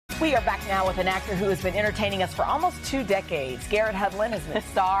We are back now with an actor who has been entertaining us for almost 2 decades. Garrett Hedlund has been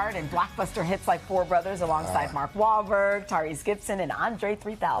starred in blockbuster hits like Four Brothers alongside Mark Wahlberg, Tyrese Gibson, and Andre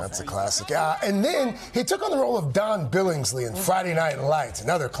 3000. That's a classic. And then he took on the role of Don Billingsley in Friday Night Lights,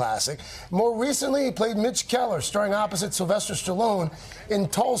 another classic. More recently, he played Mitch Keller, starring opposite Sylvester Stallone in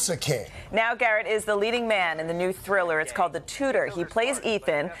Tulsa King. Now Garrett is the leading man in the new thriller. It's called The Tutor. He plays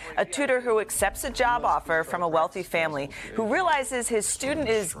Ethan, a tutor who accepts a job offer from a wealthy family, who realizes his student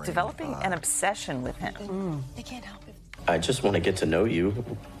is developing an obsession with him. They can't help it. I just want to get to know you.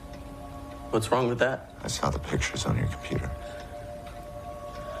 What's wrong with that? I saw the pictures on your computer.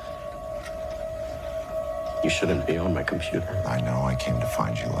 You shouldn't be on my computer. I know. I came to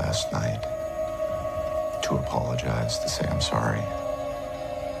find you last night to apologize, to say I'm sorry.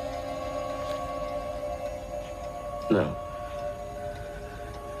 No.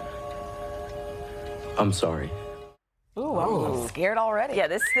 I'm sorry. Ooh, I'm scared already. Yeah,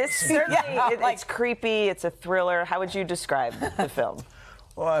 this certainly, it's creepy. It's a thriller. How would you describe the film?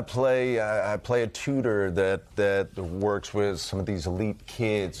 Well, I play a tutor that works with some of these elite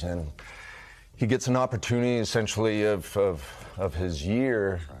kids, and he gets an opportunity, essentially, of his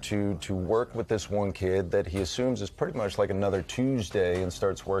year to work with this one kid that he assumes is pretty much like another Tuesday, and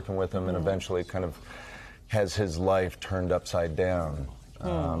starts working with him, and eventually kind of has his life turned upside down.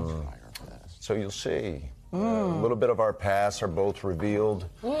 So you'll see. A little bit of our pasts are both revealed,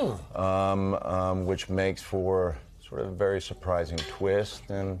 which makes for sort of a very surprising twist.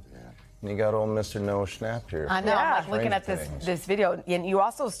 And you got old Mr. Noah Schnapp here. I know. I'm like looking at this video, and you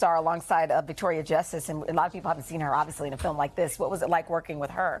also star alongside Victoria Justice, and a lot of people haven't seen her, obviously, in a film like this. What was it like working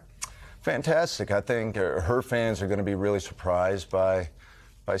with her? Fantastic. I think her fans are going to be really surprised by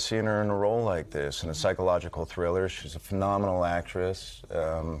seeing her in a role like this, in a psychological thriller. She's a phenomenal actress.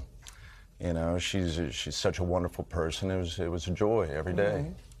 You know, she's such a wonderful person. It was a joy every day.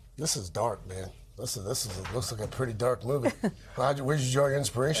 This is dark, man. Looks like a pretty dark movie. Where'd you draw your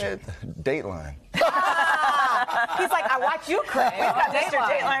inspiration? Dateline. He's like, I watch you, Craig. We've got Mr.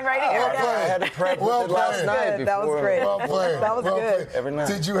 Dateline right here. I had to prep with it last night before. That was great. Well played. That was good. Every night.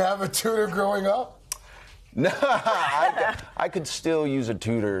 Did you have a tutor growing up? No, I could still use a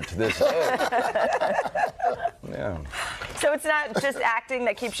tutor to this day. Yeah. So it's not just acting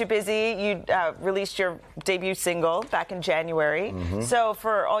that keeps you busy. You released your debut single back in January. So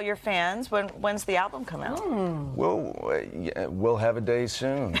for all your fans, when's the album come out? We'll have a day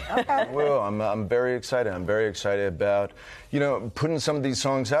soon. Okay. Well, I'm very excited. I'm very excited about, putting some of these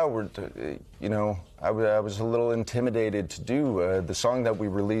songs out. I was a little intimidated to do. The song that we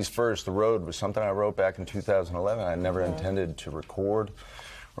released first, The Road, was something I wrote back in 2011. I never intended to record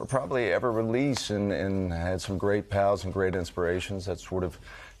or probably ever release, and I had some great pals and great inspirations that sort of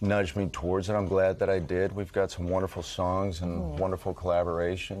nudged me towards it. I'm glad that I did. We've got some wonderful songs and wonderful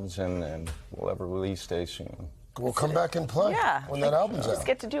collaborations, and we'll have a release day soon. We'll come back and play when that album's out. Just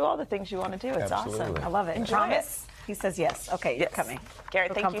get to do all the things you want to do. It's awesome. I love it. Enjoy Promise? He says yes. Okay, you're coming.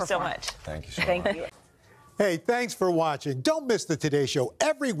 Garrett, thank you so much. Thank you so much. Thank you. Hey, thanks for watching. Don't miss the Today Show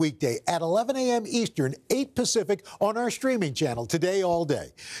every weekday at 11 a.m. Eastern, 8 Pacific on our streaming channel, Today All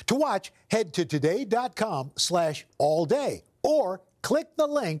Day. To watch, head to today.com/allday or click the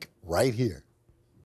link right here.